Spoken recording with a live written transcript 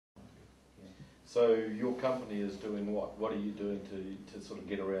So your company is doing what? What are you doing to sort of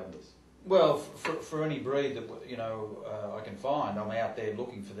get around this? Well, for any breed that I can find, I'm out there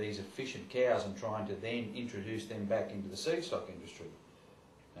looking for these efficient cows and trying to then introduce them back into the seed stock industry.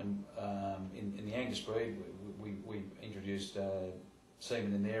 And in the Angus breed, we introduced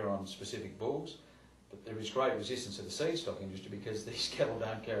semen in there on specific bulls, but there is great resistance to the seed stock industry because these cattle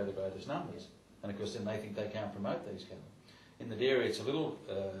don't carry the greatest numbers, and of course then they think they can't promote these cattle. In the dairy, it's a little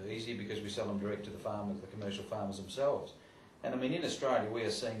easier because we sell them direct to the farmers, the commercial farmers themselves. And I mean, in Australia, we are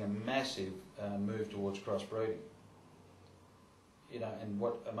seeing a massive move towards crossbreeding. You know, and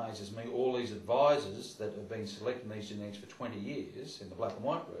what amazes me, all these advisors that have been selecting these genetics for 20 years in the black and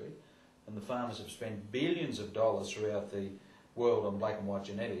white breed, and the farmers have spent billions of dollars throughout the world on black and white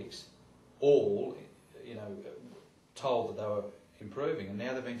genetics, all, you know, told that they were improving, and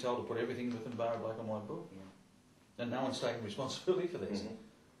now they've been told to put everything within bar black and white bull. Yeah. And no one's taking responsibility for this. Mm-hmm.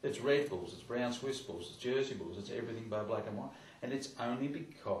 It's red bulls, it's brown Swiss bulls, it's Jersey bulls, it's everything by black and white. And it's only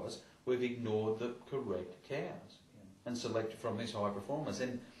because we've ignored the correct cows and selected from these high performers.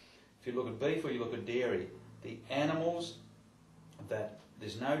 And if you look at beef or you look at dairy, the animals that,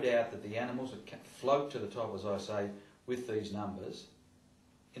 there's no doubt that the animals that can float to the top, as I say, with these numbers,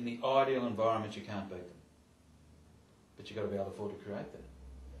 in the ideal environment you can't beat them. But you've got to be able to afford to create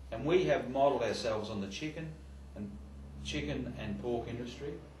that. And we have modelled ourselves on the chicken and pork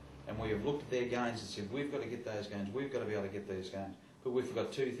industry, and we have looked at their gains and said, we've got to get those gains, we've got to be able to get these gains. But we've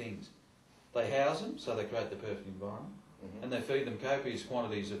forgot two things. They house them, so they create the perfect environment, and they feed them copious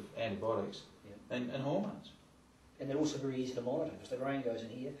quantities of antibiotics and hormones. And they're also very easy to monitor, because the grain goes in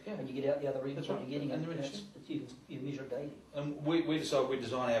here, and you get out the other end, what you're getting, and you measure it daily. And we decided we'd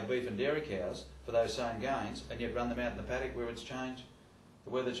design our beef and dairy cows for those same gains, and yet run them out in the paddock where it's changed. The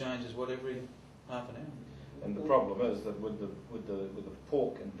weather changes, every half an hour. And the problem is that with the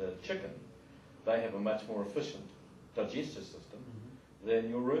pork and the chicken, they have a much more efficient digestive system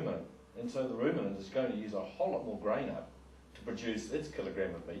than your ruminant. And so the ruminant is going to use a whole lot more grain up to produce its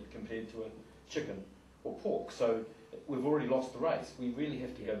kilogram of meat compared to a chicken or pork. So we've already lost the race. We really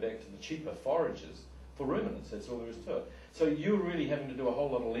have to go back to the cheaper forages for ruminants. That's all there is to it. So you're really having to do a whole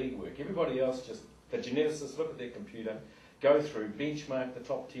lot of legwork. Everybody else just, the geneticists look at their computer, go through, benchmark the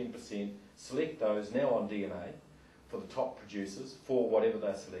top 10%, select those now on DNA for the top producers for whatever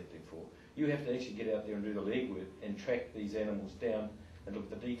they're selecting for. You have to actually get out there and do the legwork and track these animals down and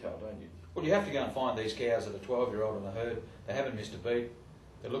look at the detail, don't you? Well, you have to go and find these cows that are 12-year-old in a herd. They haven't missed a beat.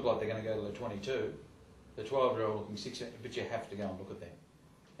 They look like they're going to go to the 22. The 12-year-old looking 6, but you have to go and look at them.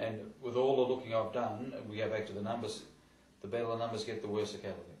 And with all the looking I've done, and we go back to the numbers, the better the numbers get, the worse the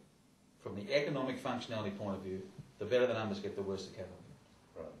cattle get. From the economic functionality point of view, the better the numbers get, the worse the cattle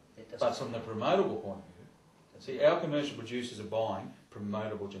get. Right. But from the promotable point of view, see, our commercial producers are buying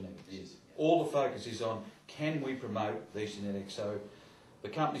promotable genetics. Yes. All the focus is on, can we promote these genetics? So the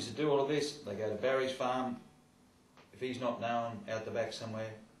companies that do all of this, they go to Barry's farm. If he's not known out the back somewhere,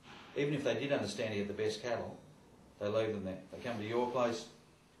 even if they did understand he had the best cattle, they leave them there. They come to your place,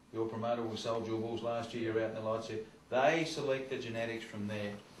 your promoter, we sold your bulls last year, you're out in the lights here. They select the genetics from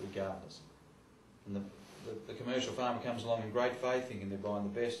there regardless. And the commercial farmer comes along in great faith, thinking they're buying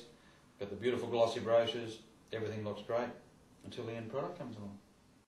the best, got the beautiful glossy brochures, everything looks great, until the end product comes along.